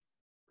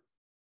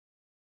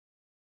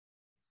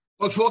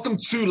Folks, welcome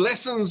to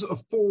Lessons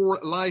for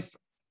Life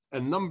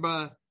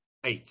number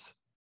 8.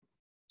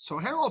 So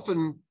how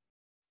often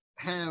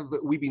have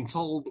we been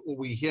told or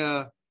we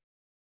hear,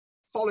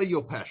 follow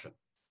your passion?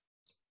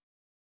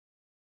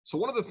 So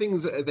one of the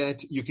things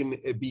that you can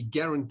be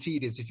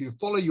guaranteed is if you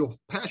follow your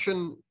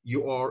passion,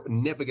 you are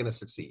never going to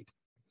succeed.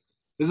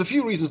 There's a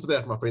few reasons for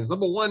that, my friends.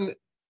 Number one,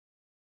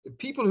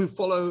 people who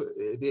follow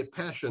their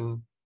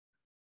passion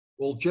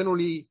will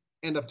generally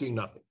end up doing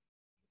nothing.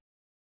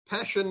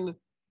 Passion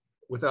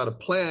without a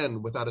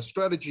plan, without a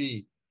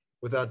strategy,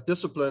 without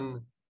discipline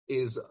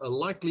is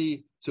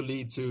likely to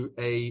lead to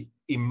an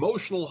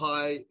emotional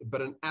high,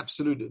 but an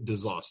absolute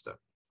disaster.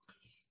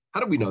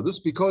 How do we know this?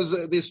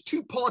 Because there's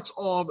two parts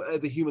of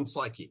the human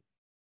psyche.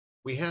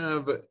 We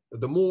have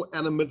the more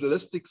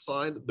animalistic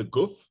side, the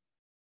guf,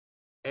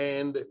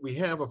 and we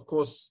have, of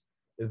course,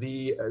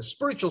 the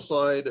spiritual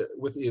side,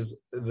 which is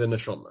the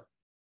neshama.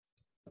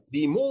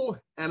 The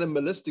more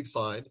animalistic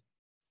side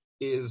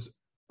is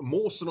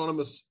more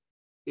synonymous,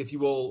 if you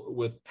will,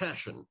 with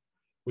passion,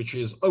 which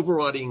is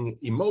overriding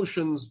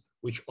emotions,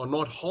 which are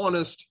not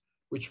harnessed,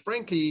 which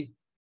frankly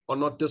are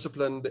not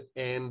disciplined,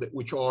 and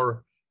which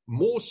are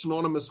more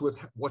synonymous with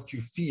what you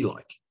feel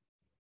like,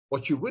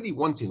 what you really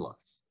want in life.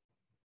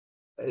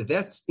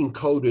 That's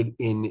encoded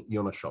in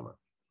your neshama.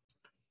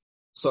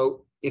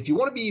 So if you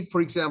want to be,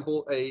 for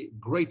example, a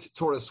great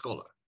Torah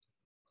scholar,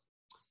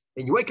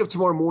 and you wake up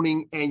tomorrow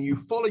morning and you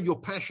follow your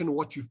passion,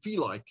 what you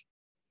feel like,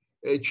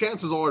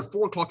 chances are at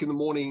 4 o'clock in the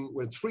morning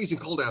when it's freezing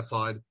cold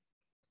outside,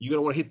 you're going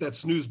to want to hit that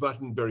snooze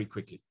button very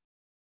quickly.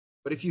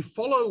 But if you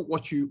follow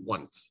what you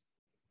want,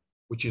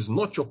 which is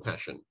not your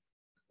passion,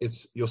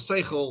 it's your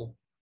seichel,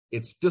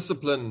 it's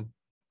discipline,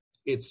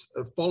 it's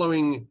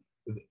following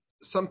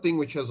something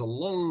which has a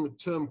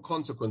long-term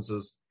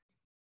consequences,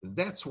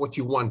 that's what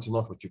you want,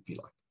 not what you feel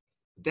like.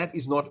 That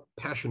is not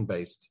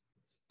passion-based.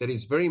 That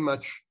is very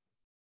much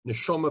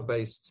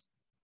neshama-based,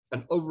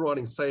 an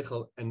overriding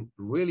seichel, and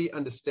really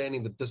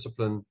understanding the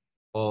discipline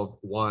of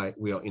why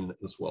we are in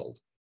this world.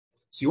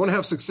 So you want to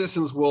have success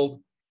in this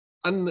world,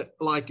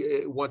 unlike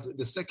what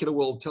the secular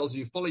world tells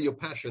you, follow your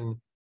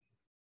passion,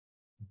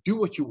 do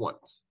what you want,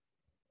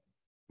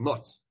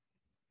 not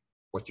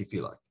what you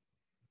feel like.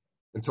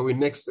 Until we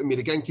next meet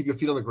again, keep your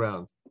feet on the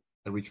ground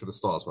and reach for the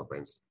stars, my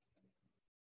friends.